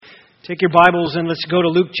Take your Bibles and let's go to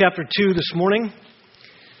Luke chapter 2 this morning.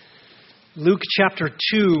 Luke chapter 2.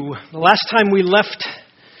 The last time we left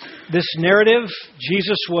this narrative,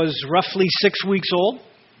 Jesus was roughly 6 weeks old.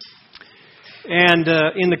 And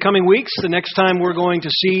in the coming weeks, the next time we're going to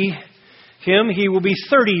see him, he will be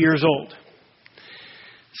 30 years old.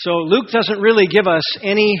 So Luke doesn't really give us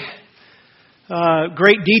any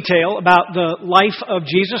great detail about the life of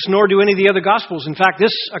Jesus, nor do any of the other Gospels. In fact,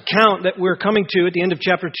 this account that we're coming to at the end of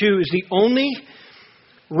chapter 2 is the only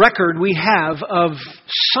record we have of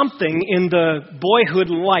something in the boyhood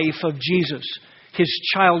life of Jesus, his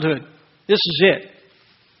childhood. This is it.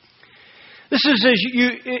 This is,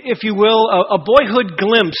 if you will, a boyhood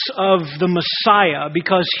glimpse of the Messiah,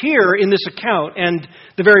 because here in this account, and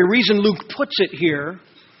the very reason Luke puts it here,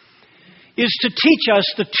 is to teach us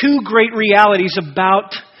the two great realities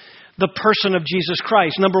about the person of Jesus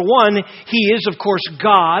Christ. Number one, he is, of course,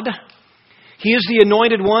 God. He is the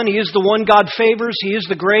anointed one. He is the one God favors. He is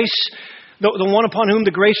the grace, the one upon whom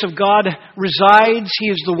the grace of God resides. He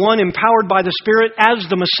is the one empowered by the Spirit as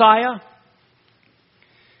the Messiah.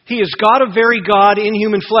 He is God of very God in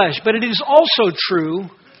human flesh. But it is also true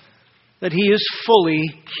that he is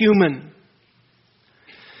fully human.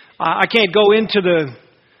 I can't go into the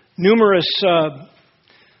numerous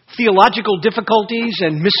theological difficulties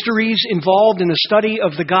and mysteries involved in the study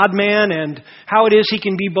of the God-man and how it is he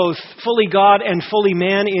can be both fully God and fully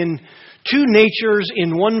man in two natures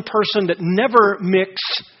in one person that never mix.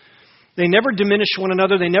 They never diminish one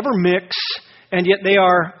another. They never mix, and yet they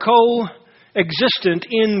are coexistent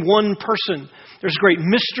in one person. There's great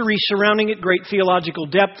mystery surrounding it, great theological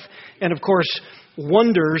depth, and of course,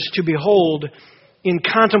 wonders to behold in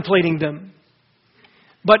contemplating them.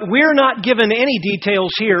 But we're not given any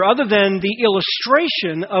details here other than the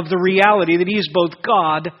illustration of the reality that he is both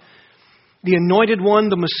God, the anointed one,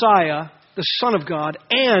 the Messiah, the Son of God,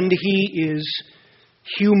 and he is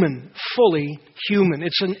human, fully human.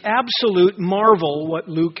 It's an absolute marvel what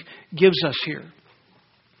Luke gives us here.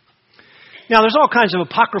 Now, there's all kinds of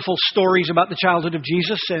apocryphal stories about the childhood of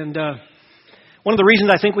Jesus, and one of the reasons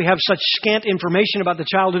I think we have such scant information about the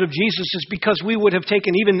childhood of Jesus is because we would have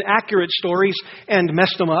taken even accurate stories and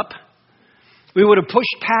messed them up. We would have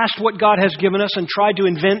pushed past what God has given us and tried to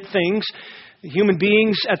invent things. Human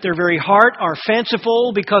beings at their very heart are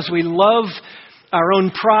fanciful because we love our own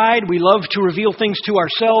pride. We love to reveal things to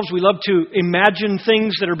ourselves. We love to imagine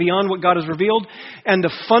things that are beyond what God has revealed. And the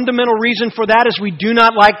fundamental reason for that is we do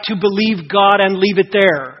not like to believe God and leave it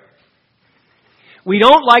there. We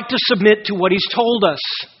don't like to submit to what he's told us.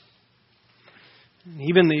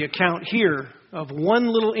 Even the account here of one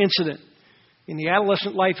little incident in the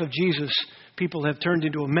adolescent life of Jesus, people have turned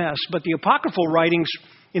into a mess. But the apocryphal writings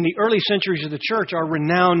in the early centuries of the church are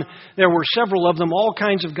renowned. There were several of them, all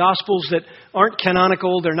kinds of gospels that aren't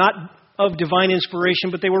canonical. They're not of divine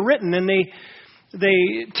inspiration, but they were written, and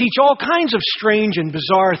they teach all kinds of strange and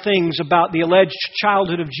bizarre things about the alleged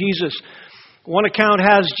childhood of Jesus. One account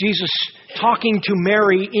has Jesus talking to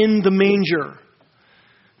Mary in the manger,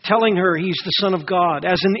 telling her he's the Son of God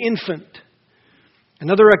as an infant.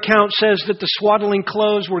 Another account says that the swaddling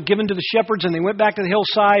clothes were given to the shepherds and they went back to the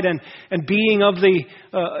hillside and being of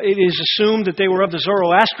it is assumed that they were of the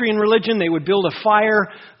Zoroastrian religion. They would build a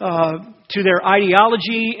fire to their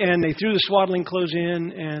ideology and they threw the swaddling clothes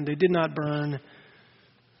in and they did not burn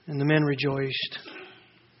and the men rejoiced.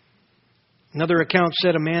 Another account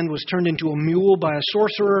said a man was turned into a mule by a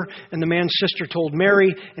sorcerer, and the man's sister told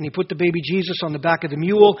Mary, and he put the baby Jesus on the back of the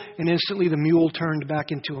mule, and instantly the mule turned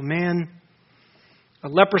back into a man. A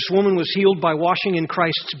leprous woman was healed by washing in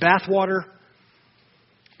Christ's bathwater.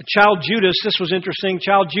 The child Judas, this was interesting,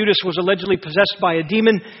 child Judas was allegedly possessed by a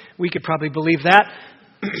demon. We could probably believe that.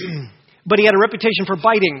 But he had a reputation for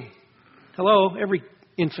biting. Hello, every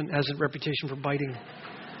infant has a reputation for biting.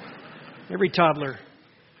 Every toddler.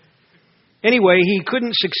 Anyway, he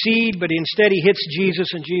couldn't succeed, but instead he hits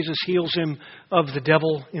Jesus, and Jesus heals him of the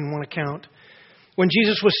devil in one account. When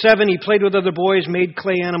Jesus was 7, he played with other boys, made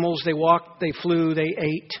clay animals. They walked, they flew, they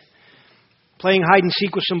ate. Playing hide and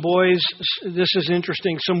seek with some boys. This is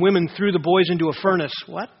interesting. Some women threw the boys into a furnace.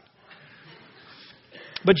 What?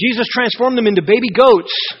 But Jesus transformed them into baby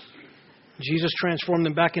goats. Jesus transformed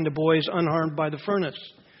them back into boys unharmed by the furnace.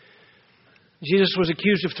 Jesus was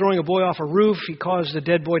accused of throwing a boy off a roof. He caused the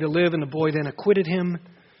dead boy to live, and the boy then acquitted him.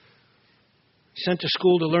 Sent to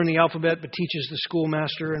school to learn the alphabet, but teaches the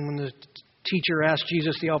schoolmaster. And when the teacher asked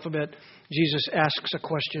Jesus the alphabet, Jesus asks a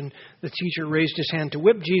question. The teacher raised his hand to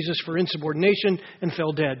whip Jesus for insubordination and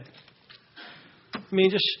fell dead. I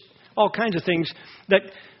mean, just all kinds of things that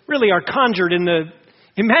really are conjured in the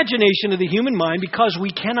imagination of the human mind because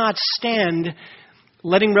we cannot stand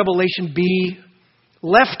letting Revelation be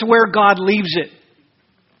left where God leaves it.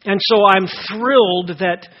 And so I'm thrilled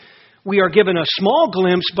that we are given a small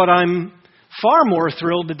glimpse, but I'm far more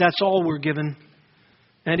thrilled that that's all we're given.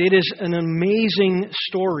 And it is an amazing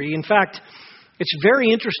story. In fact, it's very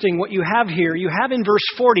interesting what you have here. You have in verse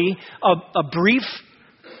 40 a brief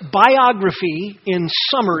biography in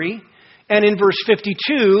summary. And in verse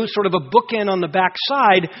 52, sort of a bookend on the back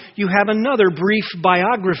side, you have another brief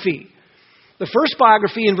biography. The first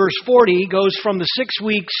biography in verse 40 goes from the 6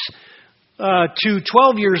 weeks to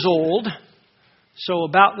 12 years old. So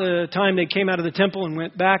about the time they came out of the temple and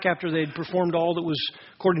went back after they'd performed all that was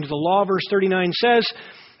according to the law, verse 39 says,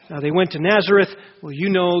 they went to Nazareth. Well, you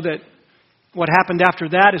know that what happened after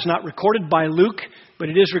that is not recorded by Luke, but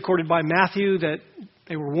it is recorded by Matthew that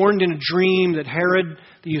they were warned in a dream that Herod,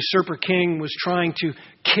 the usurper king, was trying to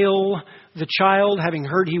kill the child, having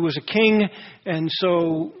heard he was a king. And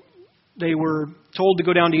so they were told to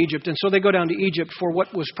go down to Egypt. And so they go down to Egypt for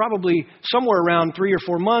what was probably somewhere around 3 or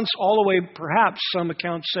 4 months, all the way, perhaps, some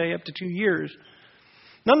accounts say, up to 2 years.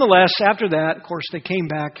 Nonetheless, after that, of course, they came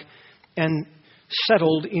back and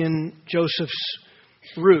settled in Joseph's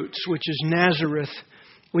roots, which is Nazareth.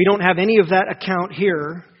 We don't have any of that account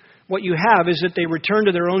here. What you have is that they returned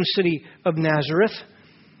to their own city of Nazareth.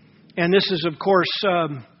 And this is, of course,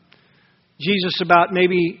 Jesus about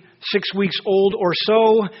maybe 6 weeks old or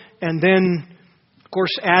so. And then, of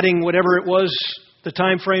course, adding whatever it was, the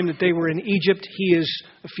time frame that they were in Egypt, he is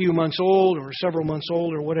a few months old or several months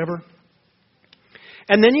old or whatever.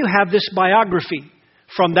 And then you have this biography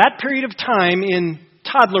from that period of time in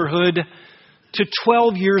toddlerhood to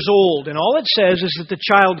 12 years old. And all it says is that the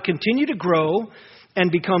child continued to grow and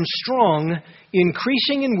become strong,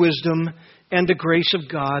 increasing in wisdom, and the grace of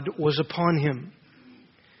God was upon him.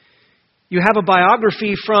 You have a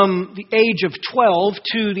biography from the age of 12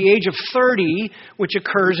 to the age of 30, which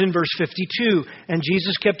occurs in verse 52. And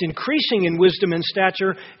Jesus kept increasing in wisdom and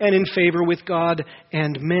stature and in favor with God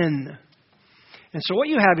and men. And so what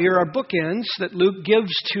you have here are bookends that Luke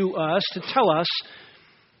gives to us to tell us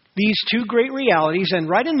these two great realities. And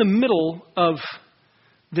right in the middle of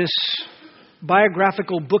this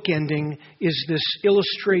biographical bookending is this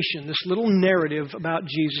illustration, this little narrative about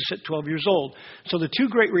Jesus at 12 years old. So the two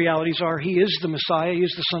great realities are he is the Messiah, he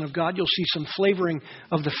is the Son of God. You'll see some flavoring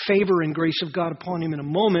of the favor and grace of God upon him in a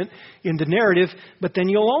moment in the narrative. But then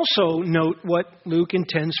you'll also note what Luke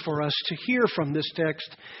intends for us to hear from this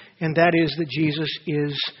text, and that is that Jesus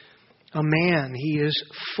is a man. He is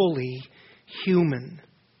fully human.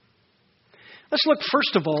 Let's look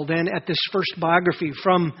first of all then at this first biography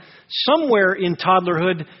from somewhere in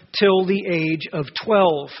toddlerhood till the age of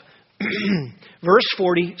 12. Verse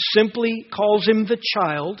 40 simply calls him the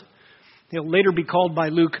child. He'll later be called by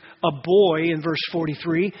Luke a boy in verse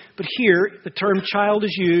 43. But here the term child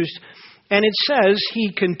is used. And it says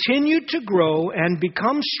he continued to grow and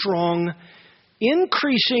become strong,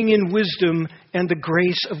 increasing in wisdom, and the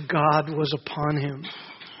grace of God was upon him.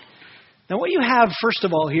 Now, what you have, first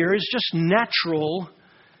of all, here is just natural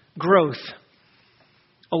growth.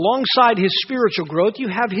 Alongside his spiritual growth, you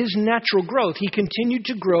have his natural growth. He continued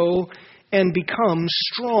to grow and become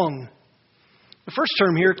strong. The first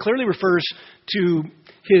term here clearly refers to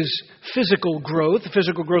his physical growth, the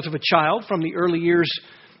physical growth of a child from the early years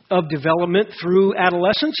of development through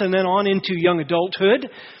adolescence and then on into young adulthood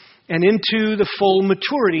and into the full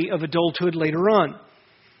maturity of adulthood later on.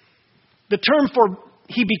 The term for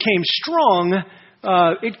he became strong,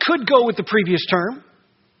 it could go with the previous term,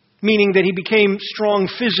 meaning that he became strong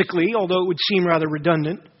physically, although it would seem rather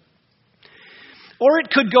redundant. Or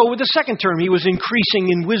it could go with the second term, he was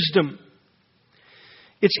increasing in wisdom.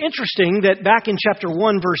 It's interesting that back in chapter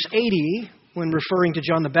 1, verse 80, when referring to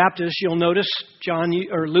John the Baptist, you'll notice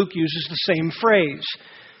Luke uses the same phrase.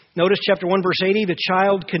 Notice chapter 1, verse 80, the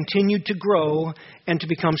child continued to grow and to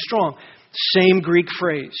become strong. Same Greek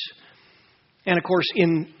phrase. And of course,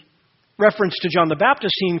 in reference to John the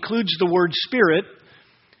Baptist, he includes the word spirit,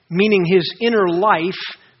 meaning his inner life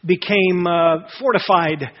became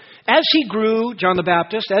fortified. As he grew, John the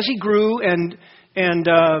Baptist, as he grew and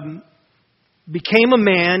became a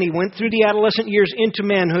man, he went through the adolescent years into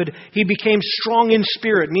manhood, he became strong in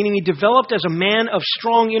spirit, meaning he developed as a man of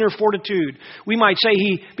strong inner fortitude. We might say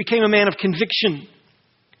he became a man of conviction.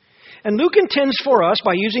 And Luke intends for us,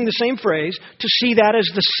 by using the same phrase, to see that as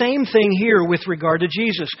the same thing here with regard to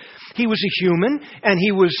Jesus. He was a human, and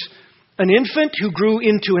he was an infant who grew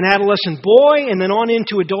into an adolescent boy and then on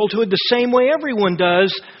into adulthood the same way everyone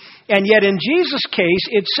does. And yet in Jesus' case,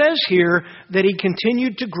 it says here that he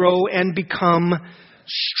continued to grow and become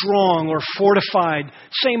strong or fortified.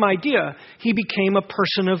 Same idea. He became a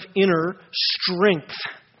person of inner strength.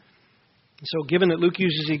 So given that Luke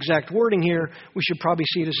uses the exact wording here, we should probably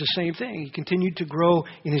see it as the same thing. He continued to grow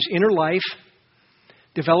in his inner life,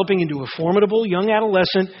 developing into a formidable young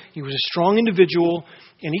adolescent. He was a strong individual,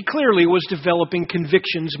 and he clearly was developing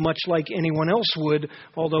convictions much like anyone else would,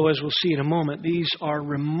 although as we'll see in a moment, these are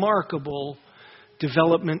remarkable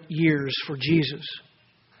development years for Jesus.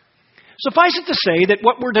 Suffice it to say that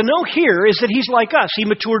what we're to know here is that he's like us. He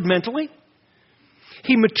matured mentally.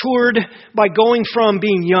 He matured by going from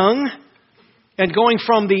being young and going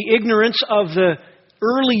from the ignorance of the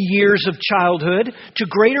early years of childhood to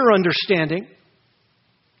greater understanding.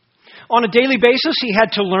 On a daily basis, he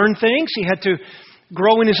had to learn things. He had to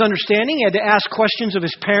grow in his understanding. He had to ask questions of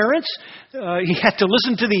his parents. He had to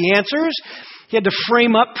listen to the answers. He had to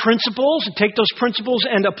frame up principles and take those principles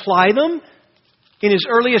and apply them. In his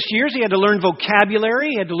earliest years, he had to learn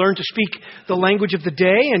vocabulary. He had to learn to speak the language of the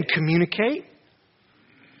day and communicate.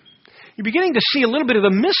 You're beginning to see a little bit of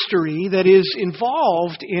the mystery that is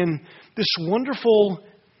involved in this wonderful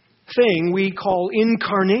thing we call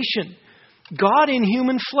incarnation. God in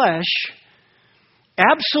human flesh,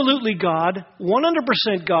 absolutely God,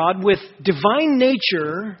 100% God, with divine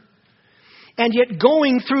nature, and yet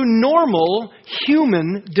going through normal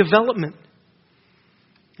human development.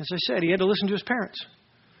 As I said, he had to listen to his parents.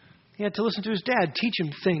 He had to listen to his dad, teach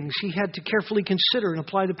him things. He had to carefully consider and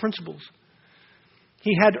apply the principles.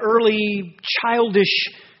 He had early childish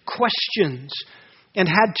questions and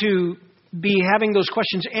had to be having those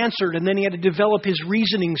questions answered, and then he had to develop his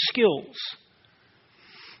reasoning skills.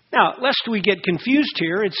 Now, lest we get confused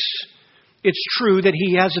here, it's true that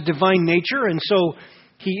he has a divine nature, and so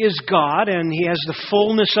he is God, and he has the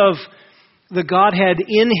fullness of the Godhead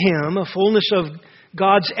in him, a fullness of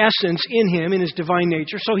God's essence in him, in his divine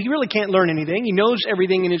nature. So he really can't learn anything. He knows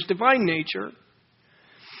everything in his divine nature.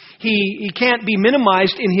 He can't be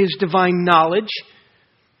minimized in his divine knowledge.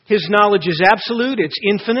 His knowledge is absolute. It's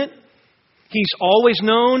infinite. He's always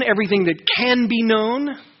known everything that can be known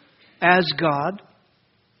as God.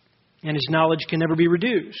 And his knowledge can never be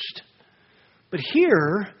reduced. But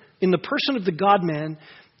here, in the person of the God-man,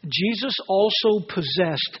 Jesus also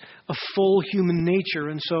possessed a full human nature.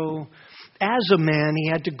 And so, as a man, he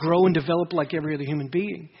had to grow and develop like every other human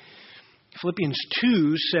being. Philippians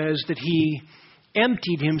 2 says that he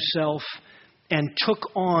emptied himself and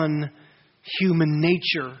took on human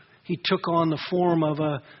nature. He took on the form of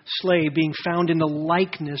a slave, being found in the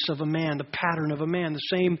likeness of a man, the pattern of a man, the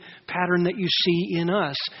same pattern that you see in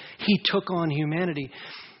us. He took on humanity.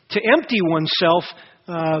 To empty oneself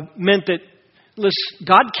meant that, listen,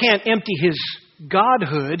 God can't empty his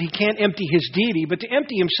godhood. He can't empty his deity. But to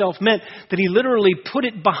empty himself meant that he literally put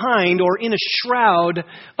it behind or in a shroud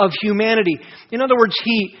of humanity. In other words,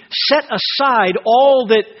 he set aside all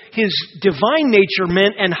that his divine nature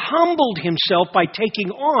meant and humbled himself by taking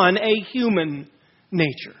on a human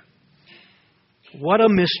nature. What a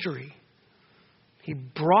mystery. He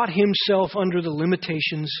brought himself under the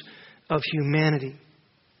limitations of humanity.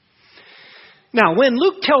 Now, when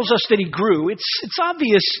Luke tells us that he grew, it's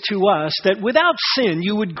obvious to us that without sin,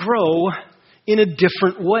 you would grow in a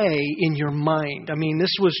different way in your mind. I mean,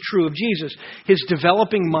 this was true of Jesus. His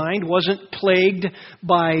developing mind wasn't plagued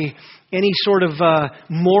by any sort of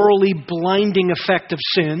morally blinding effect of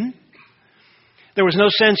sin. There was no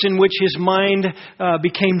sense in which his mind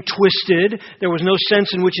became twisted. There was no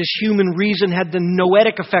sense in which his human reason had the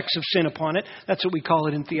noetic effects of sin upon it. That's what we call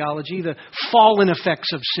it in theology, the fallen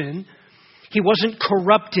effects of sin. He wasn't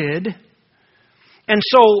corrupted. And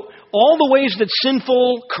so all the ways that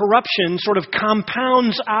sinful corruption sort of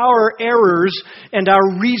compounds our errors and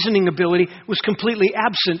our reasoning ability was completely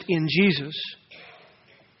absent in Jesus.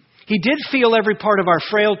 He did feel every part of our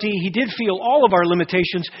frailty. He did feel all of our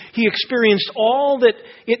limitations. He experienced all that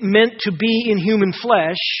it meant to be in human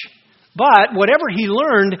flesh. But whatever he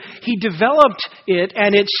learned, he developed it,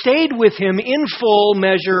 and it stayed with him in full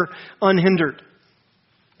measure, unhindered.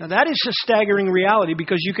 Now that is a staggering reality,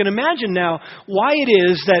 because you can imagine now why it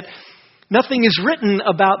is that nothing is written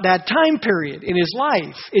about that time period in his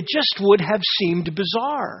life. It just would have seemed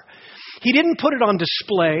bizarre. He didn't put it on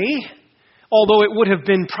display, although it would have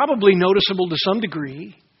been probably noticeable to some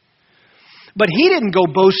degree. But he didn't go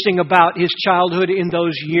boasting about his childhood in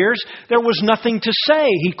those years. There was nothing to say.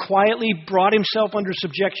 He quietly brought himself under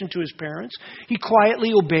subjection to his parents. He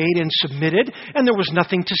quietly obeyed and submitted, and there was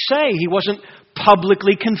nothing to say. He wasn't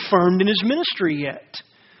publicly confirmed in his ministry yet.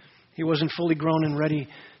 He wasn't fully grown and ready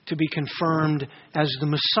to be confirmed as the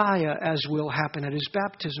Messiah, as will happen at his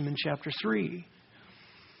baptism in chapter 3.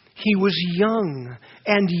 He was young,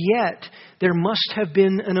 and yet there must have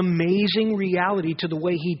been an amazing reality to the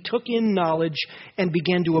way he took in knowledge and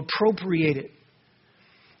began to appropriate it.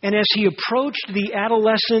 And as he approached the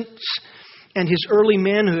adolescence and his early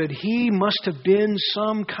manhood, he must have been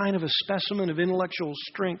some kind of a specimen of intellectual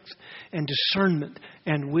strength and discernment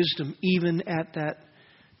and wisdom, even at that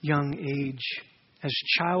young age, as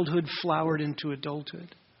childhood flowered into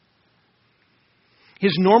adulthood.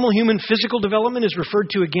 His normal human physical development is referred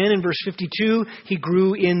to again in verse 52. He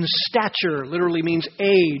grew in stature, literally means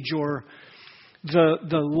age, or the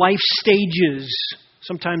life stages.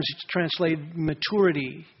 Sometimes it's translated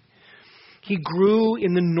maturity. He grew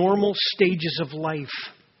in the normal stages of life.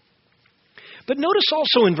 But notice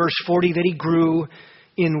also in verse 40 that he grew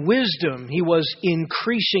in wisdom. He was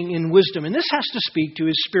increasing in wisdom. And this has to speak to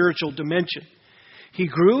his spiritual dimension. He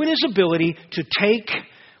grew in his ability to take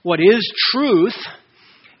what is truth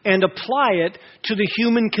and apply it to the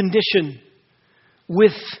human condition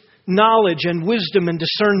with knowledge and wisdom and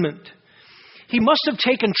discernment. He must have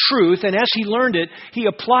taken truth, and as he learned it, he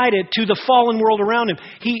applied it to the fallen world around him.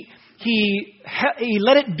 He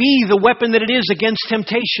let it be the weapon that it is against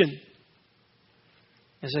temptation.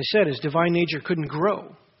 As I said, his divine nature couldn't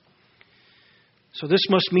grow. So this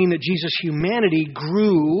must mean that Jesus' humanity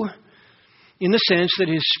grew in the sense that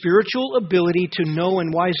his spiritual ability to know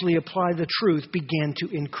and wisely apply the truth began to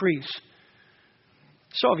increase.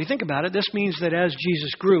 So if you think about it, this means that as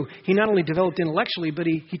Jesus grew, he not only developed intellectually, but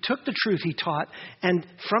he took the truth he taught, and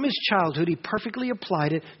from his childhood, he perfectly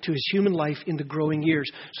applied it to his human life in the growing years.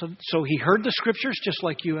 So he heard the scriptures just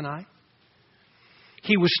like you and I.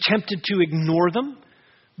 He was tempted to ignore them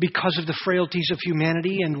because of the frailties of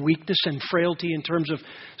humanity and weakness and frailty in terms of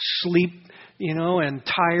sleep, and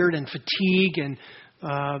tired and fatigue and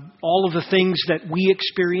all of the things that we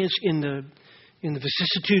experience in the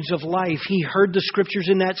vicissitudes of life. He heard the scriptures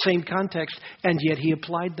in that same context, and yet he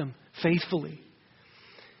applied them faithfully.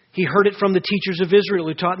 He heard it from the teachers of Israel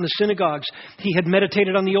who taught in the synagogues. He had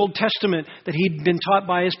meditated on the Old Testament that he'd been taught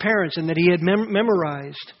by his parents and that he had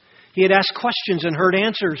memorized. He had asked questions and heard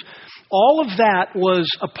answers. All of that was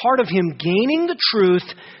a part of him gaining the truth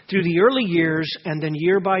through the early years, and then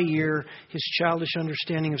year by year, his childish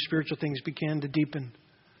understanding of spiritual things began to deepen,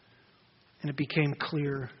 and it became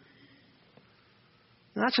clear.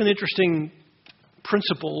 Now, that's an interesting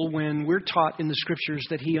principle when we're taught in the Scriptures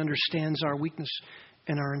that he understands our weakness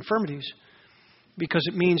and our infirmities, because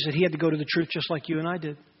it means that he had to go to the truth just like you and I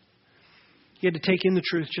did. He had to take in the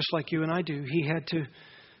truth just like you and I do. He had to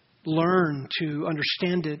learn to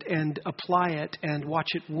understand it and apply it and watch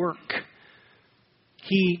it work.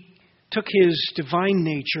 He took his divine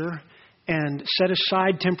nature and set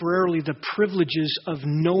aside temporarily the privileges of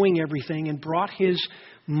knowing everything and brought his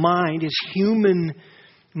mind, his human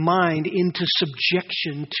mind, into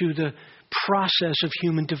subjection to the process of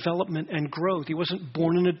human development and growth. He wasn't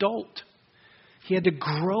born an adult. He had to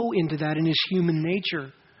grow into that in his human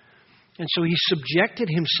nature. And so he subjected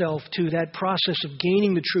himself to that process of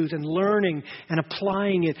gaining the truth and learning and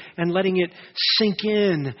applying it and letting it sink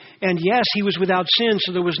in. And yes, he was without sin,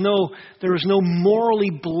 so there was no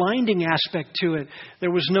morally blinding aspect to it.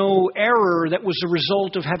 There was no error that was a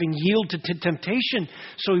result of having yielded to temptation.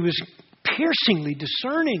 So he was piercingly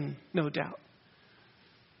discerning, no doubt.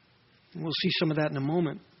 And we'll see some of that in a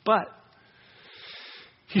moment. But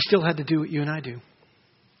he still had to do what you and I do.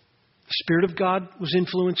 The Spirit of God was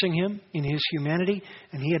influencing him in his humanity,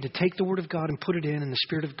 and he had to take the Word of God and put it in, and the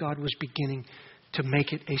Spirit of God was beginning to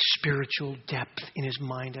make it a spiritual depth in his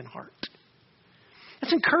mind and heart.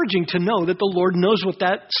 It's encouraging to know that the Lord knows what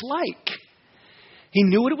that's like. He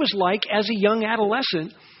knew what it was like as a young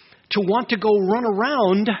adolescent to want to go run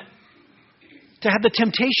around, to have the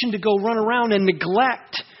temptation to go run around and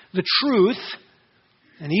neglect the truth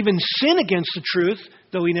and even sin against the truth.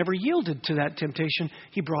 Though he never yielded to that temptation,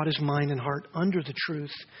 he brought his mind and heart under the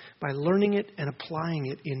truth by learning it and applying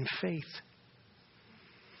it in faith.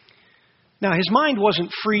 Now, his mind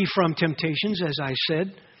wasn't free from temptations, as I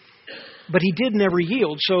said, but he did never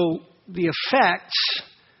yield. So the effects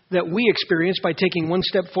that we experience by taking one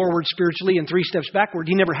step forward spiritually and 3 steps backward,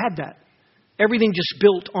 he never had that. Everything just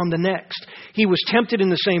built on the next. He was tempted in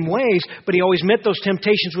the same ways, but he always met those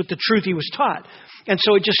temptations with the truth he was taught. And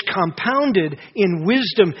so it just compounded in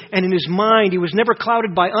wisdom and in his mind. He was never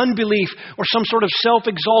clouded by unbelief or some sort of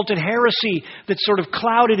self-exalted heresy that sort of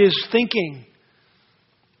clouded his thinking.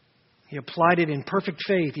 He applied it in perfect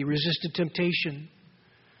faith. He resisted temptation.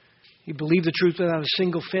 He believed the truth without a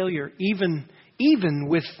single failure, even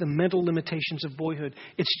with the mental limitations of boyhood.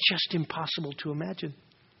 It's just impossible to imagine.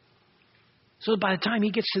 So by the time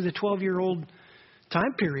he gets to the 12-year-old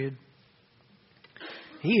time period,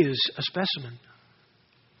 He is a specimen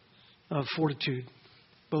of fortitude,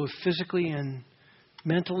 both physically and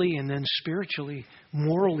mentally, and then spiritually,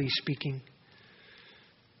 morally speaking.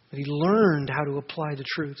 That he learned how to apply the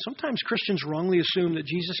truth. Sometimes Christians wrongly assume that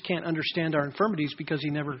Jesus can't understand our infirmities because he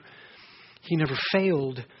never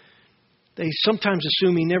failed. They sometimes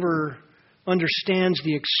assume he never understands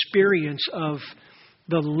the experience of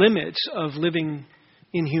the limits of living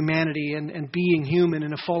in humanity and being human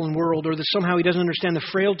in a fallen world, or that somehow he doesn't understand the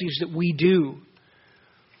frailties that we do.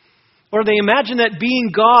 Or they imagine that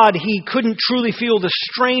being God, he couldn't truly feel the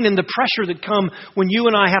strain and the pressure that come when you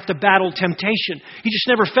and I have to battle temptation. He just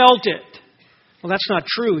never felt it. Well, that's not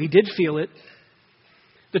true. He did feel it.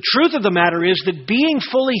 The truth of the matter is that being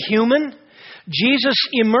fully human, Jesus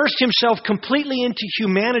immersed himself completely into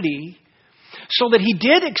humanity so that he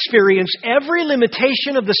did experience every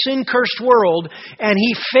limitation of the sin-cursed world, and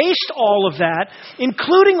he faced all of that,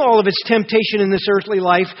 including all of its temptation in this earthly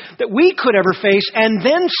life that we could ever face, and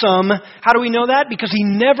then some. How do we know that? Because he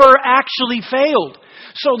never actually failed.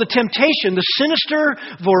 So the temptation, the sinister,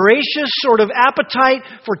 voracious sort of appetite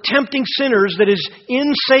for tempting sinners that is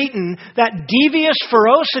in Satan, that devious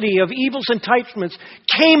ferocity of evil's enticements,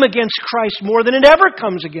 came against Christ more than it ever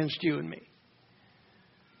comes against you and me.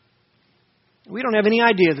 We don't have any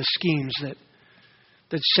idea the schemes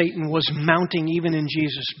that Satan was mounting even in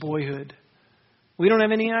Jesus' boyhood. We don't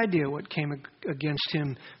have any idea what came against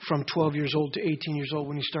him from 12 years old to 18 years old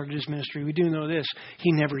when he started his ministry. We do know this.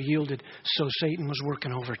 He never yielded, so Satan was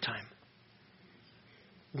working overtime.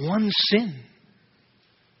 One sin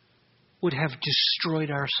would have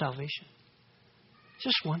destroyed our salvation.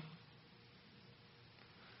 Just one.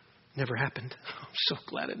 Never happened. I'm so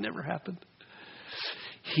glad it never happened.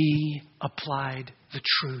 He applied the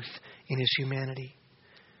truth in his humanity.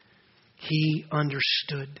 He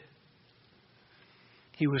understood.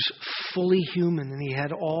 He was fully human, and he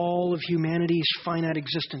had all of humanity's finite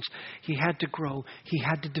existence. He had to grow. He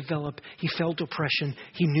had to develop. He felt oppression.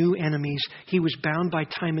 He knew enemies. He was bound by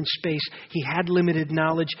time and space. He had limited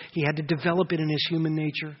knowledge. He had to develop it in his human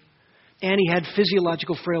nature. And he had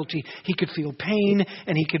physiological frailty. He could feel pain,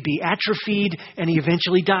 and he could be atrophied, and he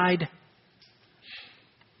eventually died.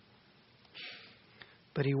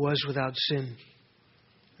 But he was without sin.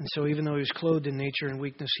 And so even though he was clothed in nature and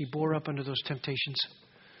weakness, he bore up under those temptations.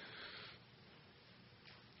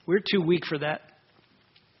 We're too weak for that.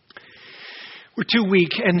 We're too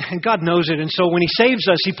weak, and God knows it. And so when he saves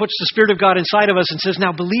us, he puts the Spirit of God inside of us and says,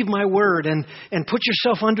 now believe my word and put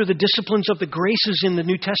yourself under the disciplines of the graces in the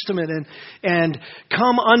New Testament and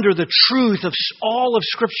come under the truth of all of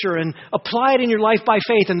Scripture and apply it in your life by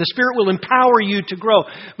faith, and the Spirit will empower you to grow.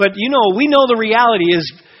 But we know the reality is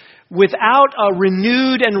without a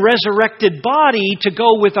renewed and resurrected body to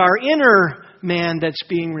go with our inner man that's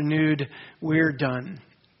being renewed, we're done.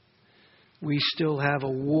 We still have a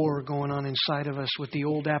war going on inside of us with the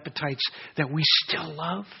old appetites that we still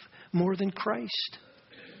love more than Christ.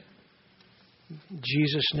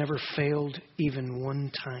 Jesus never failed even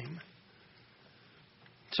one time.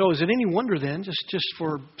 So is it any wonder then, just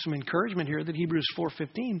for some encouragement here, that Hebrews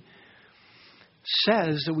 4:15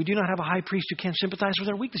 says that we do not have a high priest who can't sympathize with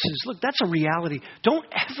our weaknesses. Look, that's a reality. Don't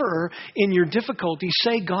ever in your difficulty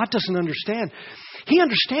say God doesn't understand. He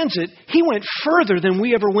understands it. He went further than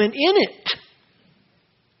we ever went in it.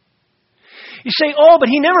 You say, but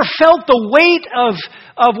he never felt the weight of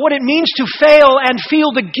what it means to fail and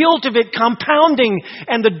feel the guilt of it compounding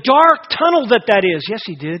and the dark tunnel that is. Yes,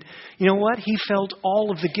 he did. You know what? He felt all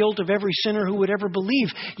of the guilt of every sinner who would ever believe,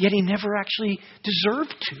 yet he never actually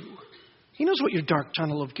deserved to. He knows what your dark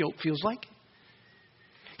tunnel of guilt feels like.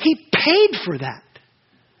 He paid for that.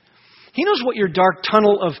 He knows what your dark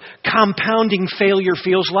tunnel of compounding failure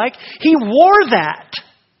feels like. He wore that.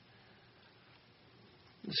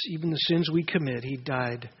 Even the sins we commit, he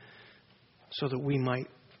died so that we might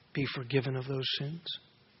be forgiven of those sins.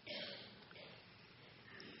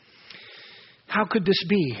 How could this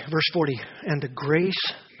be? Verse 40, and the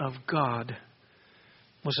grace of God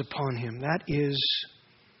was upon him.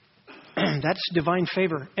 That's divine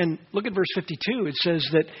favor. And look at verse 52. It says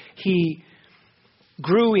that he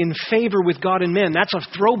grew in favor with God and men. That's a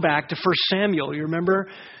throwback to 1 Samuel. You remember?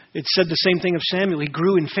 It said the same thing of Samuel. He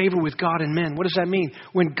grew in favor with God and men. What does that mean?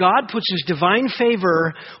 When God puts his divine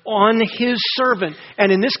favor on his servant,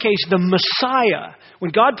 and in this case, the Messiah,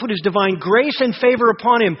 when God put his divine grace and favor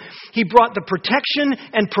upon him, he brought the protection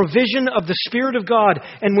and provision of the Spirit of God.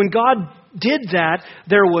 And when God did that,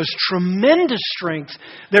 there was tremendous strength.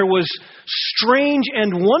 There was strange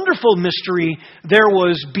and wonderful mystery. There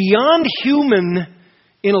was beyond human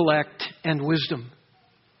intellect and wisdom.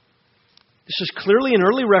 This is clearly an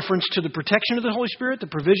early reference to the protection of the Holy Spirit, the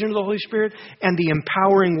provision of the Holy Spirit, and the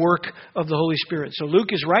empowering work of the Holy Spirit. So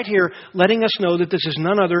Luke is right here letting us know that this is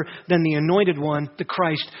none other than the Anointed One, the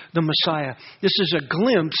Christ, the Messiah. This is a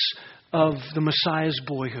glimpse of the Messiah's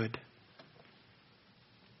boyhood.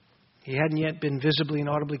 He hadn't yet been visibly and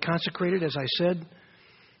audibly consecrated, as I said,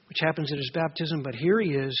 which happens at his baptism, but here he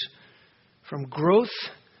is, from growth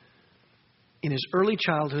in his early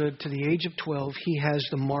childhood to the age of 12, he has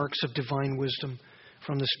the marks of divine wisdom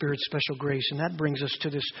from the Spirit's special grace. And that brings us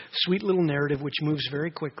to this sweet little narrative which moves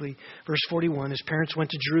very quickly. Verse 41, his parents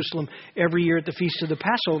went to Jerusalem every year at the Feast of the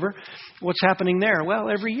Passover. What's happening there?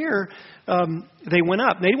 Well, every year they went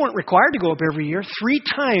up. They weren't required to go up every year. 3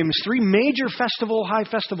 times, 3 major high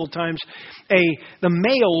festival times, the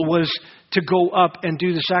male was to go up and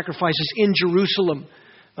do the sacrifices in Jerusalem.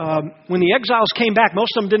 When the exiles came back,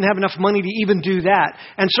 most of them didn't have enough money to even do that.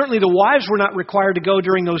 And certainly the wives were not required to go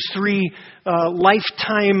during those 3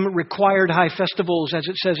 lifetime required high festivals, as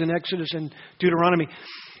it says in Exodus and Deuteronomy.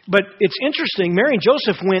 But it's interesting, Mary and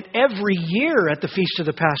Joseph went every year at the Feast of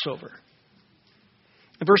the Passover.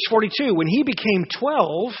 In verse 42, when he became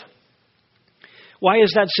 12, why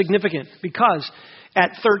is that significant? Because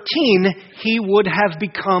at 13, he would have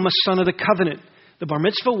become a son of the covenant. The bar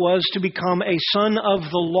mitzvah was to become a son of the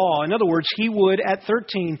law. In other words, he would, at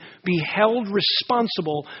 13, be held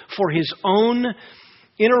responsible for his own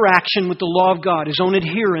interaction with the law of God, his own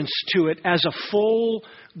adherence to it as a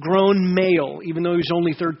full-grown male, even though he was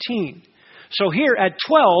only 13. So here at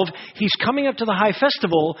 12, he's coming up to the high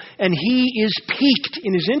festival, and he is piqued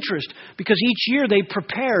in his interest because each year they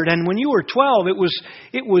prepared. And when you were 12, it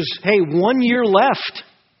was, hey, 1 year left.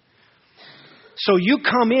 So you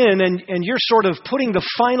come in and you're sort of putting the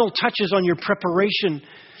final touches on your preparation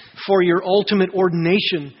for your ultimate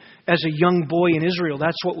ordination as a young boy in Israel.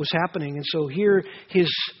 That's what was happening. And so here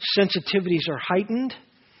his sensitivities are heightened.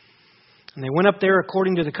 And they went up there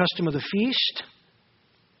according to the custom of the feast.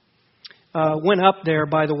 Went up there,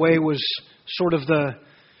 by the way, was sort of the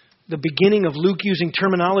beginning of Luke using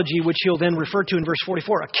terminology which he'll then refer to in verse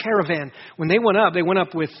 44, a caravan. When they went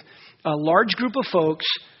up with a large group of folks.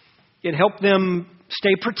 It helped them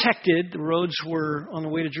stay protected. The roads were, on the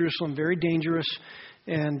way to Jerusalem, very dangerous.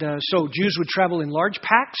 And so Jews would travel in large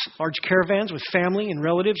packs, large caravans with family and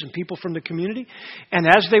relatives and people from the community. And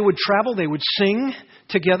as they would travel, they would sing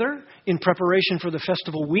together in preparation for the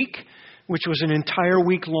festival week, which was an entire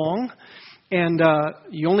week long. And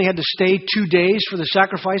you only had to stay 2 days for the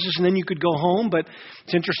sacrifices, and then you could go home. But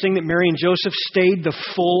it's interesting that Mary and Joseph stayed the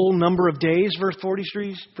full number of days, verse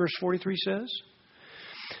 43 says.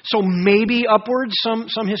 So maybe upwards,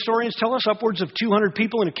 some historians tell us, upwards of 200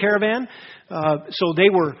 people in a caravan. So they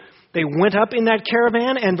went up in that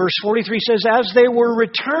caravan, and verse 43 says, as they were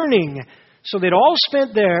returning, so they'd all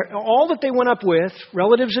spent there, all that they went up with,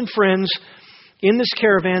 relatives and friends, in this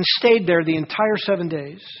caravan, stayed there the entire 7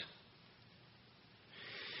 days.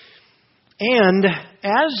 And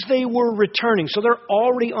as they were returning, so they're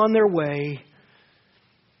already on their way,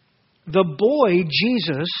 the boy,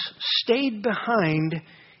 Jesus, stayed behind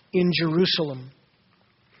in Jerusalem.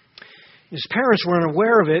 His parents were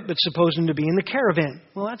unaware of it, but supposed him to be in the caravan.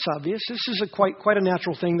 Well, that's obvious. This is quite a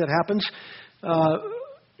natural thing that happens.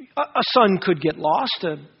 A son could get lost.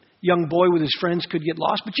 A young boy with his friends could get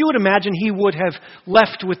lost. But you would imagine he would have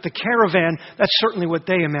left with the caravan. That's certainly what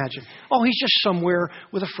they imagine. Oh, he's just somewhere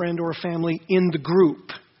with a friend or a family in the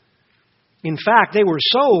group. In fact, they were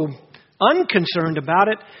so unconcerned about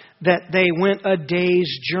it that they went a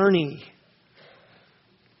day's journey.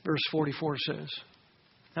 Verse 44 says.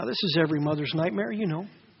 Now, this is every mother's nightmare, you know.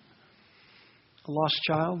 A lost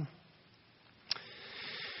child.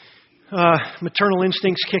 Maternal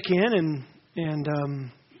instincts kick in, and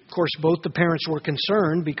of course, both the parents were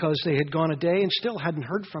concerned because they had gone a day and still hadn't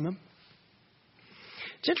heard from him.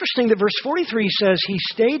 It's interesting that verse 43 says he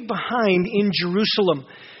stayed behind in Jerusalem.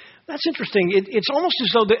 That's interesting. It's almost as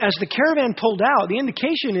though as the caravan pulled out, the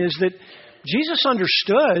indication is that Jesus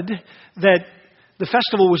understood that the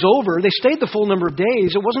festival was over. They stayed the full number of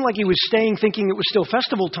days. It wasn't like he was staying thinking it was still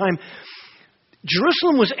festival time.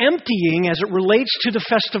 Jerusalem was emptying as it relates to the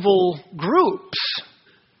festival groups.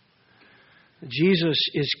 Jesus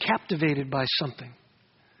is captivated by something.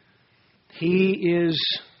 He is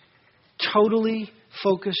totally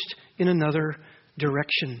focused in another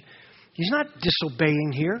direction. He's not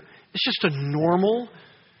disobeying here. It's just a normal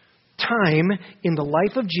time in the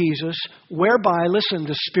life of Jesus whereby, listen,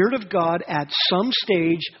 the Spirit of God at some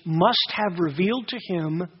stage must have revealed to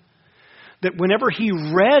him that whenever he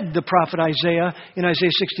read the prophet Isaiah in Isaiah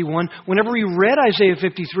 61, whenever he read Isaiah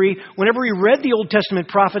 53, whenever he read the Old Testament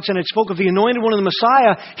prophets and it spoke of the anointed one of the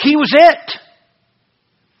Messiah, he was it.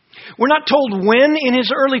 We're not told when in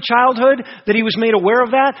his early childhood that he was made aware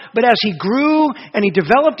of that, but as he grew and he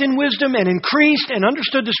developed in wisdom and increased and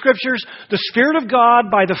understood the Scriptures, the Spirit of God,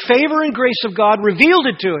 by the favor and grace of God, revealed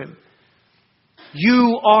it to him.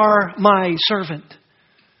 You are my servant,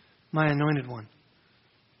 my anointed one.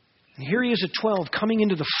 And here he is at 12, coming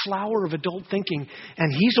into the flower of adult thinking,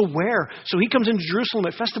 and he's aware. So he comes into Jerusalem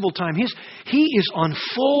at festival time. He is on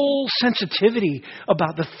full sensitivity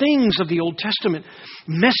about the things of the Old Testament.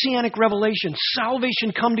 Messianic revelation,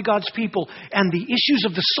 salvation come to God's people, and the issues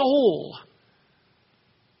of the soul.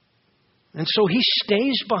 And so he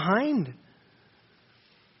stays behind.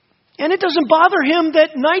 And it doesn't bother him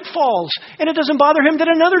that night falls. And it doesn't bother him that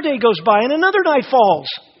another day goes by and another night falls.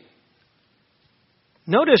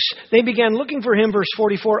 Notice they began looking for him, verse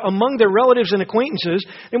 44, among their relatives and acquaintances.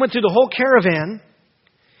 They went through the whole caravan.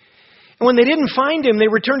 And when they didn't find him, they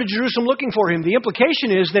returned to Jerusalem looking for him. The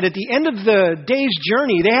implication is that at the end of the day's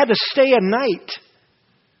journey, they had to stay a night.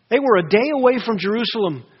 They were a day away from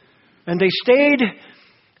Jerusalem. And they stayed,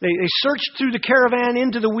 they searched through the caravan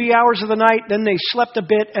into the wee hours of the night. Then they slept a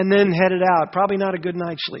bit and then headed out. Probably not a good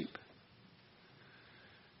night's sleep.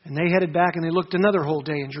 And they headed back and they looked another whole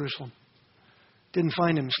day in Jerusalem. Didn't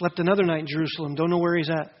find him. Slept another night in Jerusalem. Don't know where he's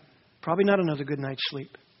at. Probably not another good night's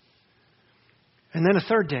sleep. And then a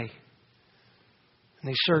third day. And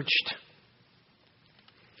they searched.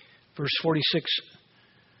 Verse 46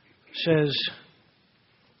 says,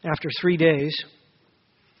 after 3 days,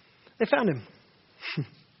 they found him.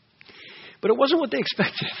 But it wasn't what they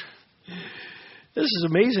expected. This is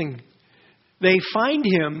amazing. They find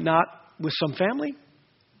him not with some family,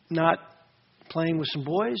 not playing with some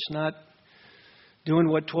boys, not doing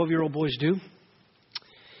what 12-year-old boys do.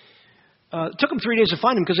 It took them 3 days to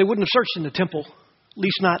find him because they wouldn't have searched in the temple, at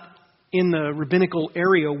least not in the rabbinical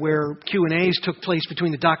area where Q&As took place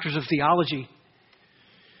between the doctors of theology.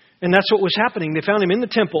 And that's what was happening. They found him in the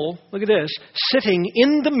temple, look at this, sitting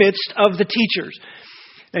in the midst of the teachers.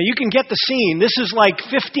 Now you can get the scene. This is like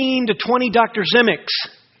 15 to 20 Dr. Zimics.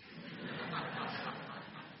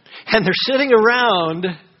 And they're sitting around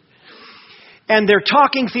and they're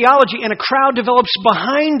talking theology, and a crowd develops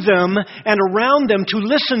behind them and around them to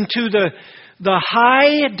listen to the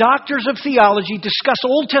high doctors of theology discuss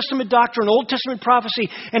Old Testament doctrine, Old Testament prophecy,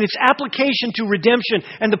 and its application to redemption,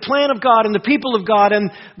 and the plan of God, and the people of God, and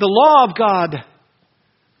the law of God.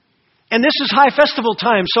 And this is high festival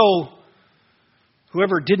time, so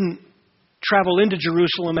whoever didn't travel into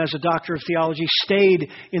Jerusalem as a doctor of theology stayed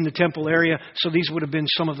in the temple area. So these would have been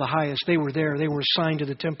some of the highest. They were there. They were assigned to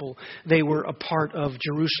the temple. They were a part of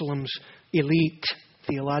Jerusalem's elite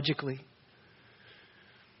theologically.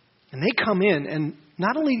 And they come in, and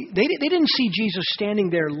not only, they didn't see Jesus standing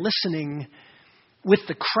there listening with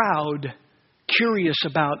the crowd, curious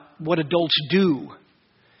about what adults do.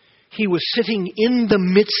 He was sitting in the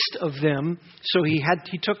midst of them, so he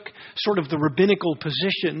took sort of the rabbinical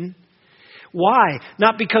position. Why?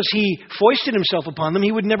 Not because he foisted himself upon them.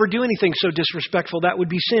 He would never do anything so disrespectful. That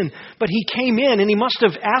would be sin. But he came in and he must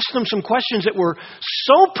have asked them some questions that were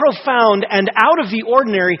so profound and out of the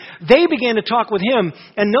ordinary, they began to talk with him.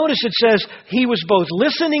 And notice it says he was both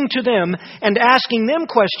listening to them and asking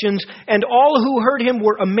them questions, and all who heard him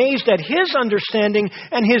were amazed at his understanding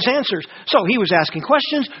and his answers. So he was asking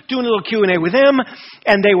questions, doing a little Q&A with them,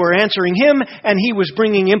 and they were answering him, and he was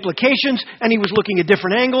bringing implications, and he was looking at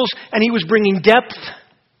different angles, and he was bringing depth.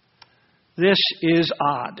 This is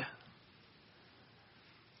odd.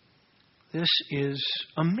 This is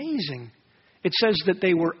amazing. It says that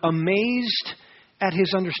they were amazed at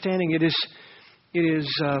his understanding.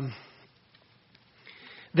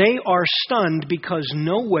 They are stunned because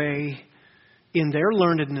no way in their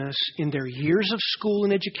learnedness, in their years of school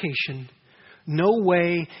and education, no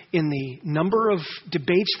way in the number of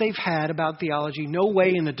debates they've had about theology, no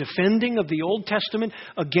way in the defending of the Old Testament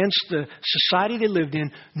against the society they lived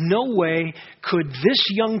in, no way could this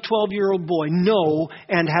young 12-year-old boy know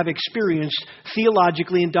and have experienced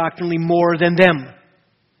theologically and doctrinally more than them.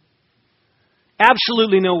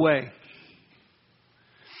 Absolutely no way.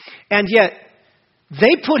 And yet,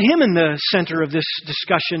 they put him in the center of this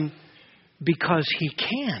discussion because he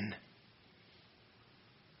can.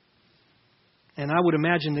 And I would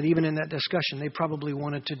imagine that even in that discussion, they probably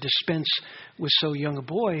wanted to dispense with so young a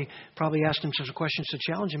boy, probably asked him some questions to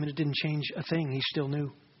challenge him, and it didn't change a thing. He still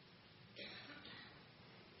knew.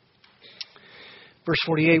 Verse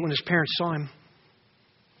 48, when his parents saw him,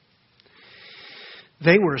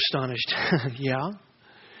 they were astonished. Yeah.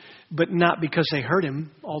 but not because they hurt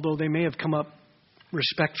him, although they may have come up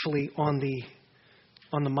respectfully on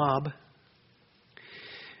the mob.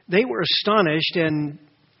 They were astonished, and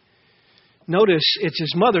notice it's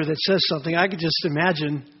his mother that says something. I could just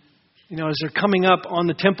imagine, as they're coming up on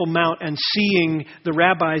the Temple Mount and seeing the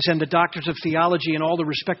rabbis and the doctors of theology and all the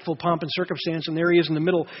respectful pomp and circumstance, and there he is in the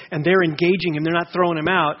middle, and they're engaging him. They're not throwing him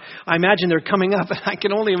out. I imagine they're coming up, and I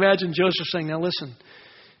can only imagine Joseph saying, now listen,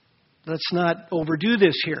 let's not overdo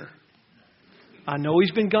this here. I know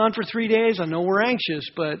he's been gone for 3 days. I know we're anxious,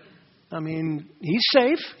 but, he's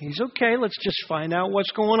safe. He's okay. Let's just find out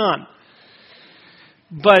what's going on.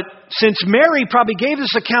 But since Mary probably gave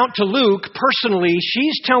this account to Luke personally,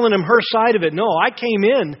 she's telling him her side of it. No, I came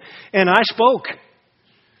in and I spoke.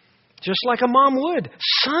 Just like a mom would.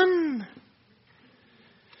 Son,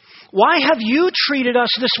 why have you treated us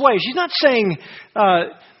this way? She's not saying,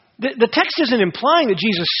 the text isn't implying that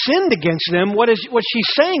Jesus sinned against them. What she's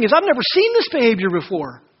saying is, I've never seen this behavior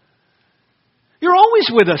before. You're always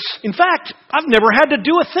with us. In fact, I've never had to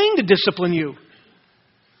do a thing to discipline you.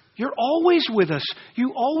 You're always with us.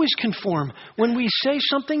 You always conform. When we say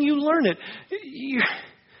something, you learn it.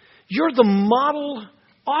 You're the model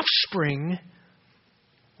offspring.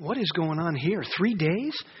 What is going on here? 3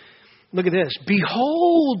 days? Look at this.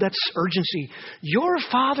 Behold, that's urgency. Your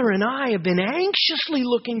father and I have been anxiously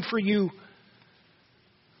looking for you.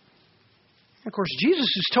 Of course, Jesus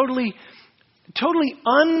is totally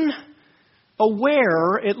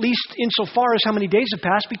unaware, at least insofar as how many days have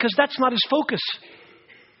passed, because that's not his focus.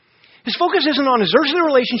 His focus isn't on his earthly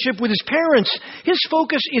relationship with his parents. His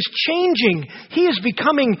focus is changing. He is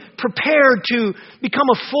becoming prepared to become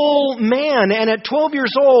a full man. And at 12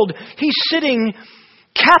 years old, he's sitting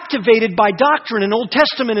captivated by doctrine and Old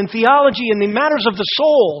Testament and theology and the matters of the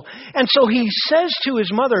soul. And so he says to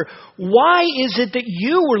his mother, why is it that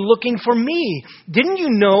you were looking for me? Didn't you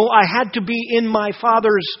know I had to be in my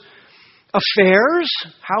father's affairs?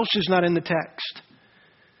 House is not in the text.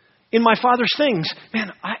 In my father's things.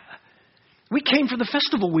 Man, we came for the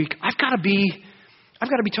festival week. I've got to be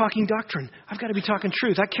talking doctrine. I've got to be talking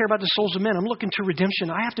truth. I care about the souls of men. I'm looking to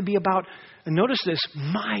redemption. I have to be about, and notice this,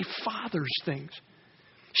 my father's things.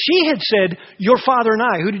 She had said, your father and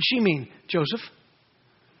I. Who did she mean? Joseph.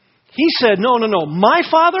 He said, no. My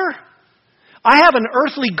father? I have an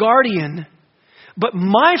earthly guardian, but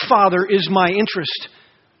my father is my interest.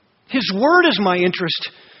 His word is my interest.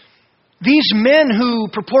 These men who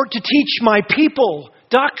purport to teach my people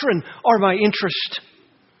doctrine are my interest.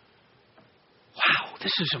 Wow,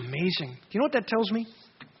 this is amazing. Do you know what that tells me?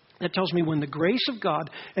 That tells me when the grace of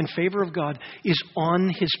God and favor of God is on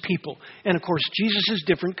his people. And of course, Jesus is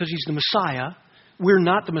different because he's the Messiah. We're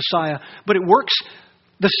not the Messiah. But it works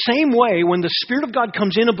the same way when the Spirit of God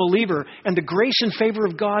comes in a believer and the grace and favor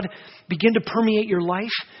of God begin to permeate your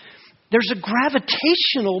life. There's a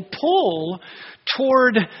gravitational pull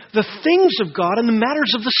toward the things of God and the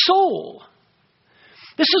matters of the soul.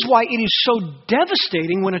 This is why it is so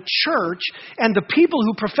devastating when a church and the people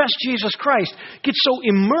who profess Jesus Christ get so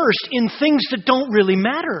immersed in things that don't really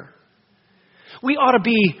matter. We ought to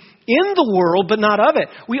be in the world, but not of it.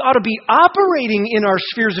 We ought to be operating in our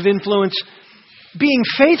spheres of influence, being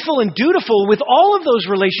faithful and dutiful with all of those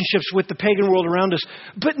relationships with the pagan world around us,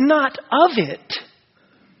 but not of it.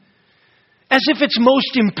 As if it's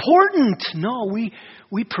most important. No, we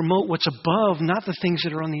promote what's above, not the things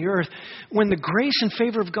that are on the earth. When the grace and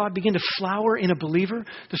favor of God begin to flower in a believer,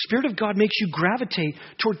 the Spirit of God makes you gravitate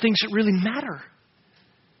toward things that really matter.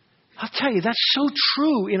 I'll tell you, that's so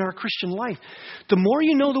true in our Christian life. The more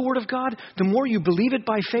you know the Word of God, the more you believe it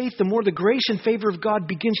by faith, the more the grace and favor of God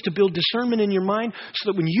begins to build discernment in your mind, so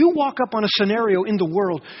that when you walk up on a scenario in the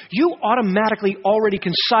world, you automatically already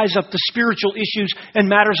can size up the spiritual issues and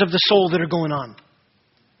matters of the soul that are going on.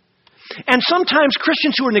 And sometimes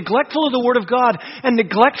Christians who are neglectful of the Word of God and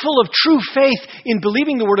neglectful of true faith in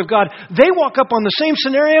believing the Word of God, they walk up on the same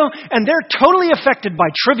scenario and they're totally affected by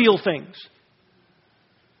trivial things.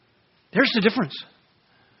 There's the difference.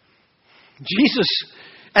 Jesus,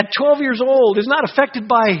 at 12 years old, is not affected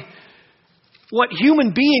by what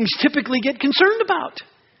human beings typically get concerned about.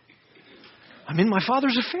 I'm in my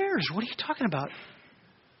Father's affairs. What are you talking about?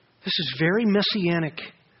 This is very messianic.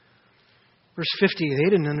 Verse 50, they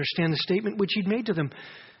didn't understand the statement which he'd made to them.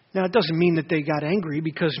 Now, it doesn't mean that they got angry,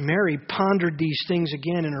 because Mary pondered these things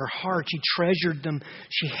again in her heart. She treasured them.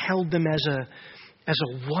 She held them as a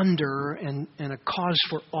wonder and a cause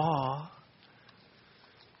for awe.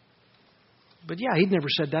 But yeah, he'd never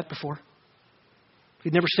said that before.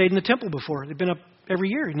 He'd never stayed in the temple before. They'd been up every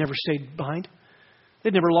year. He'd never stayed behind.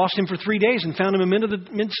 They'd never lost him for 3 days and found him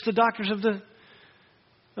amidst the doctors of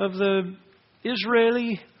the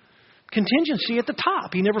Israeli contingency at the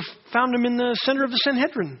top. He never found him in the center of the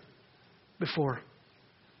Sanhedrin before.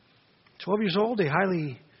 12 years old, they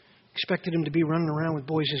highly expected him to be running around with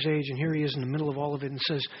boys his age, and here he is in the middle of all of it and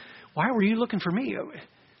says, "Why were you looking for me?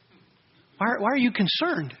 Why are you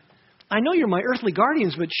concerned? I know you're my earthly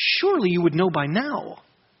guardians, but surely you would know by now."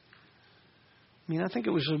 I mean, I think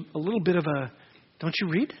it was a little bit of a, don't you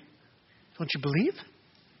read? Don't you believe?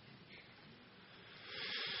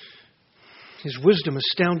 His wisdom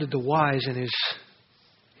astounded the wise, and his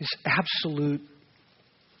absolute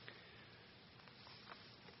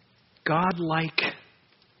God-like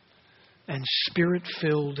and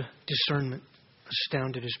Spirit-filled discernment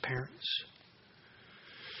astounded his parents.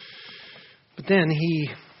 But then he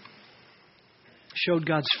showed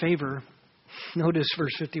God's favor. Notice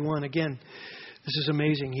verse 51 again. This is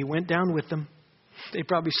amazing. He went down with them. They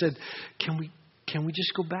probably said, Can we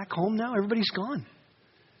just go back home now? Everybody's gone.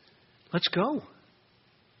 Let's go.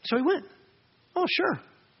 So he went. Oh, sure.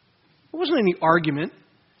 There wasn't any argument.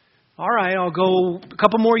 All right, I'll go a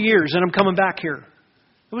couple more years and I'm coming back here.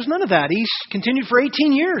 There was none of that. He continued for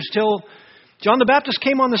 18 years till John the Baptist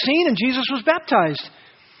came on the scene and Jesus was baptized.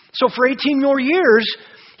 So for 18 more years,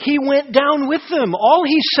 he went down with them. All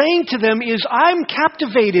he's saying to them is, I'm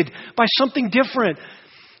captivated by something different.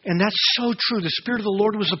 And that's so true. The Spirit of the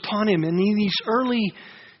Lord was upon him. And in these early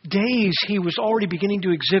days, he was already beginning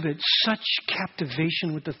to exhibit such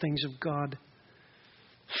captivation with the things of God.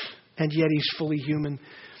 And yet he's fully human.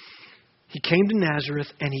 He came to Nazareth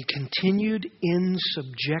and he continued in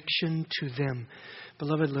subjection to them.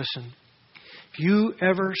 Beloved, listen. If you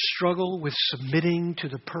ever struggle with submitting to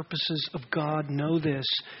the purposes of God, know this,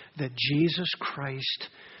 that Jesus Christ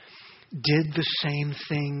did the same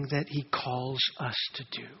thing that he calls us to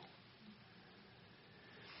do.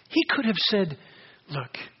 He could have said,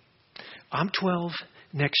 look, I'm 12.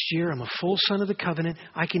 Next year, I'm a full son of the covenant.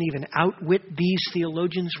 I can even outwit these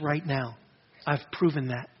theologians right now. I've proven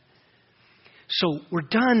that. So we're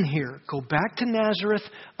done here. Go back to Nazareth.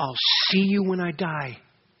 I'll see you when I die.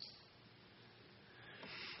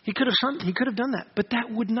 He could have done that, but that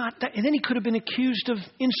would not. And then he could have been accused of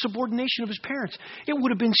insubordination of his parents. It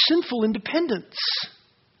would have been sinful independence.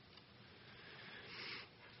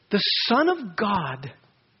 The Son of God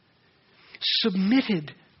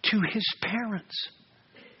submitted to his parents.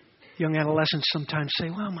 Young adolescents sometimes say,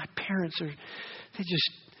 "Well, my parents they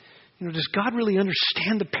just." Does God really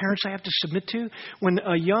understand the parents I have to submit to? When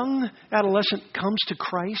a young adolescent comes to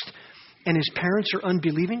Christ and his parents are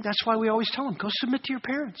unbelieving, that's why we always tell them, go submit to your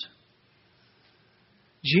parents.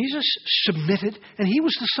 Jesus submitted, and he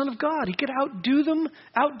was the Son of God. He could outdo them,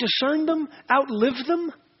 outdiscern them, outlive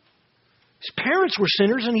them. His parents were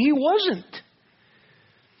sinners, and he wasn't.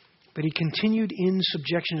 But he continued in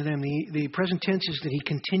subjection to them. The present tense is that he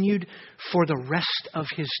continued for the rest of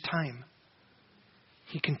his time.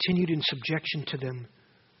 He continued in subjection to them.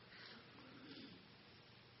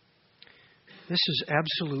 This is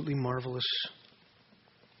absolutely marvelous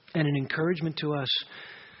and an encouragement to us.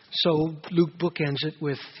 So Luke bookends it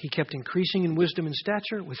with, he kept increasing in wisdom and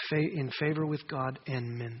stature, in favor with God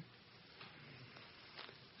and men.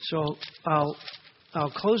 So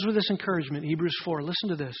I'll close with this encouragement. Hebrews 4. Listen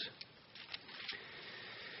to this.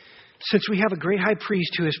 Since we have a great high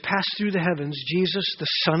priest who has passed through the heavens, Jesus, the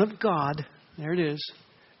Son of God, there it is.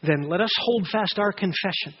 Then let us hold fast our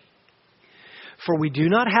confession. For we do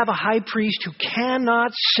not have a high priest who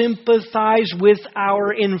cannot sympathize with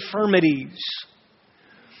our infirmities.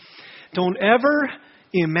 Don't ever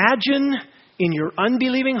imagine in your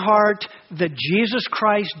unbelieving heart that Jesus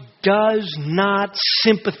Christ does not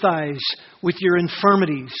sympathize with your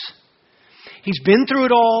infirmities. He's been through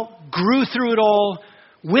it all, grew through it all,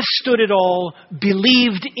 withstood it all,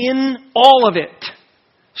 believed in all of it,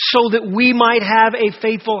 so that we might have a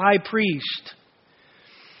faithful high priest.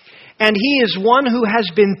 And he is one who has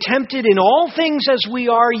been tempted in all things as we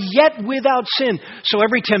are, yet without sin. So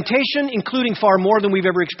every temptation, including far more than we've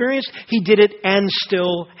ever experienced, he did it and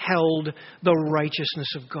still held the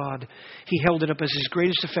righteousness of God. He held it up as his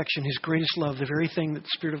greatest affection, his greatest love, the very thing that the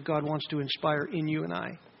Spirit of God wants to inspire in you and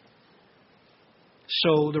I.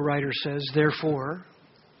 So the writer says, therefore,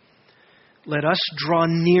 let us draw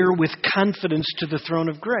near with confidence to the throne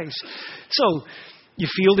of grace. So, you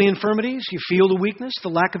feel the infirmities, you feel the weakness, the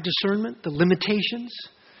lack of discernment, the limitations,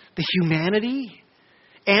 the humanity,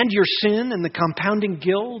 and your sin and the compounding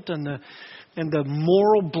guilt and the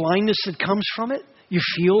moral blindness that comes from it. You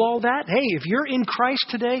feel all that? Hey, if you're in Christ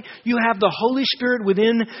today, you have the Holy Spirit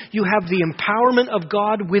within, you have the empowerment of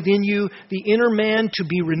God within you, the inner man to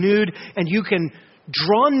be renewed, and you can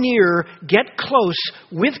draw near, get close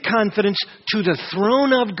with confidence to the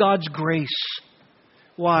throne of God's grace,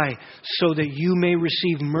 Why? So that you may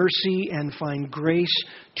receive mercy and find grace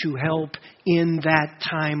to help in that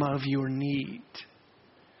time of your need.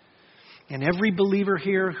 And every believer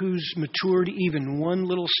here who's matured even one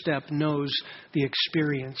little step knows the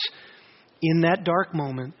experience in that dark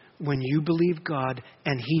moment when you believe God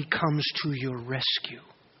and He comes to your rescue.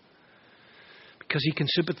 Because He can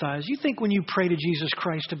sympathize. You think when you pray to Jesus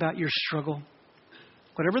Christ about your struggle,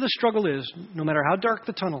 whatever the struggle is, no matter how dark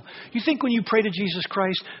the tunnel, you think when you pray to Jesus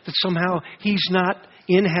Christ that somehow He's not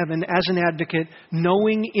in heaven as an advocate,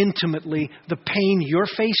 knowing intimately the pain you're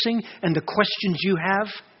facing and the questions you have?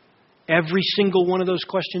 Every single one of those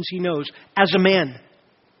questions He knows as a man.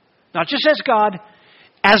 Not just as God,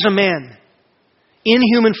 as a man. In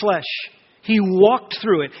human flesh. He walked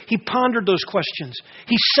through it. He pondered those questions.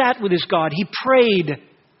 He sat with His God. He prayed.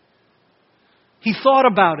 He thought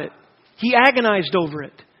about it. He agonized over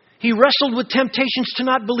it. He wrestled with temptations to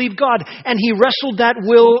not believe God. And He wrestled that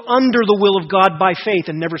will under the will of God by faith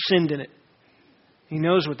and never sinned in it. He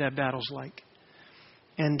knows what that battle's like.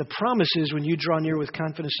 And the promise is when you draw near with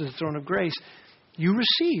confidence to the throne of grace, you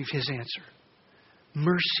receive His answer.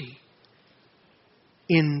 Mercy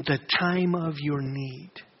in the time of your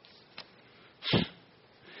need.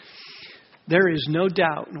 There is no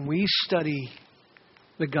doubt when we study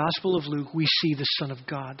the Gospel of Luke, we see the Son of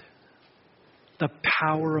God. The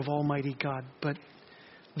power of Almighty God. But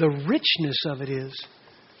the richness of it is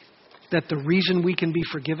that the reason we can be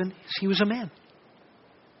forgiven is He was a man.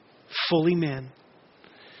 Fully man.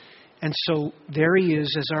 And so there He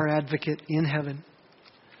is as our advocate in heaven,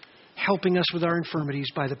 helping us with our infirmities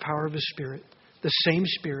by the power of His Spirit. The same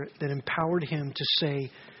Spirit that empowered Him to say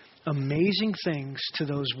amazing things to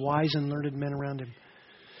those wise and learned men around Him.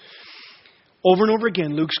 Over and over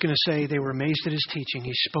again, Luke's going to say they were amazed at His teaching.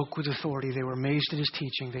 He spoke with authority. They were amazed at His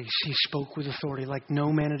teaching. He spoke with authority like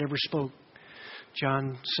no man had ever spoke.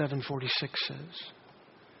 John 7:46 says.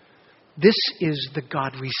 This is the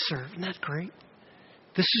God we serve. Isn't that great?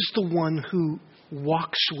 This is the one who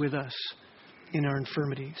walks with us in our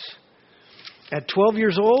infirmities. At 12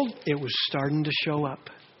 years old, it was starting to show up.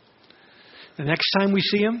 The next time we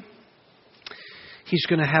see Him, He's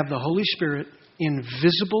going to have the Holy Spirit in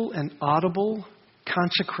visible and audible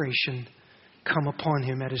consecration come upon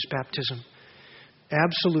Him at His baptism.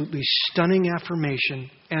 Absolutely stunning affirmation,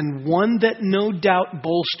 and one that no doubt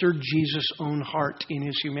bolstered Jesus' own heart in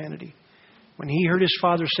His humanity. When He heard His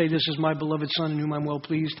Father say, "This is my beloved Son in whom I'm well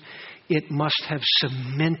pleased," it must have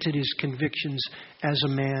cemented His convictions as a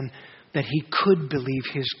man that He could believe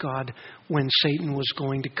His God when Satan was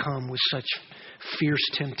going to come with such fierce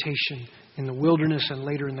temptation in the wilderness and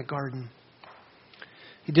later in the garden.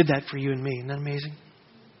 He did that for you and me. Isn't that amazing?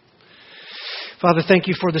 Father, thank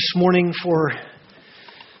You for this morning, for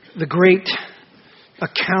the great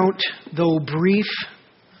account, though brief,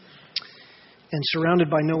 and surrounded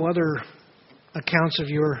by no other accounts of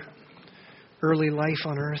Your early life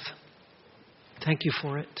on earth. Thank You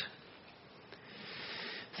for it.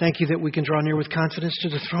 Thank You that we can draw near with confidence to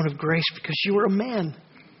the throne of grace because You were a man.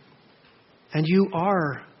 And You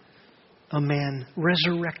are a man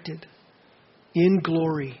resurrected in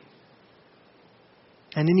glory.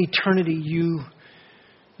 And in eternity,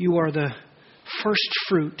 You are the first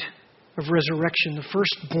fruit of resurrection, the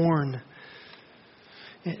firstborn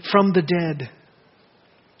from the dead.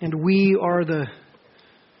 And we are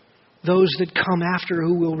those that come after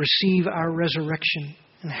who will receive our resurrection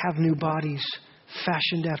and have new bodies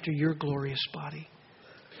fashioned after Your glorious body.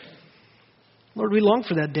 Lord, we long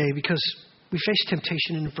for that day because we face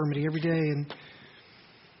temptation and infirmity every day,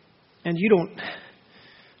 and You don't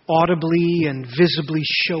audibly and visibly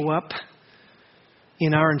show up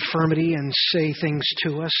in our infirmity and say things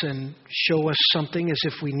to us and show us something as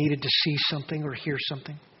if we needed to see something or hear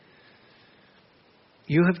something.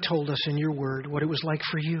 You have told us in Your word what it was like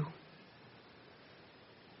for You.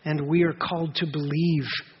 And we are called to believe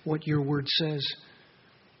what Your word says,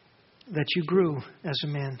 that You grew as a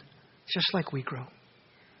man, just like we grow.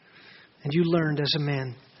 And You learned as a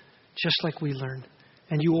man, just like we learned.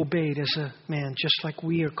 And You obeyed as a man, just like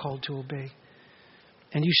we are called to obey.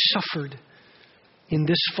 And You suffered in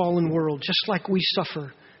this fallen world, just like we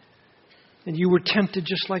suffer. And You were tempted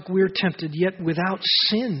just like we're tempted, yet without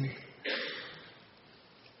sin.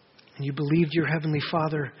 And You believed Your Heavenly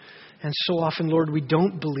Father. And so often, Lord, we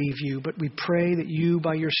don't believe You, but we pray that You,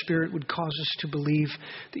 by Your Spirit, would cause us to believe,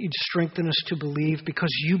 that You'd strengthen us to believe because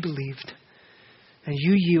You believed. And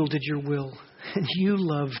You yielded Your will. And You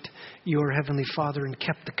loved Your Heavenly Father and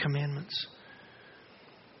kept the commandments.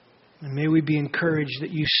 And may we be encouraged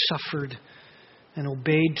that You suffered and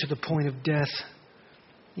obeyed to the point of death,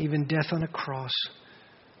 even death on a cross,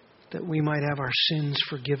 that we might have our sins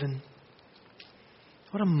forgiven.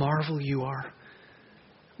 What a marvel you are.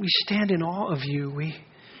 We stand in awe of you.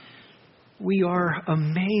 We are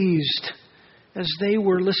amazed as they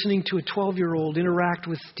were listening to a 12-year-old interact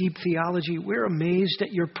with deep theology. We're amazed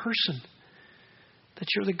at your person, that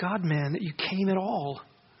you're the God-man, that you came at all.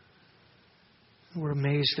 We're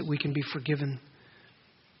amazed that we can be forgiven.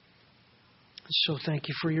 So thank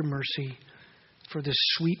you for your mercy, for this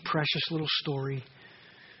sweet, precious little story,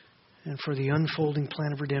 and for the unfolding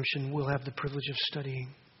plan of redemption we'll have the privilege of studying.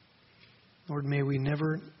 Lord, may we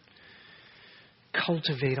never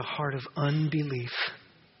cultivate a heart of unbelief.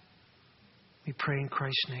 We pray in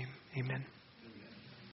Christ's name. Amen.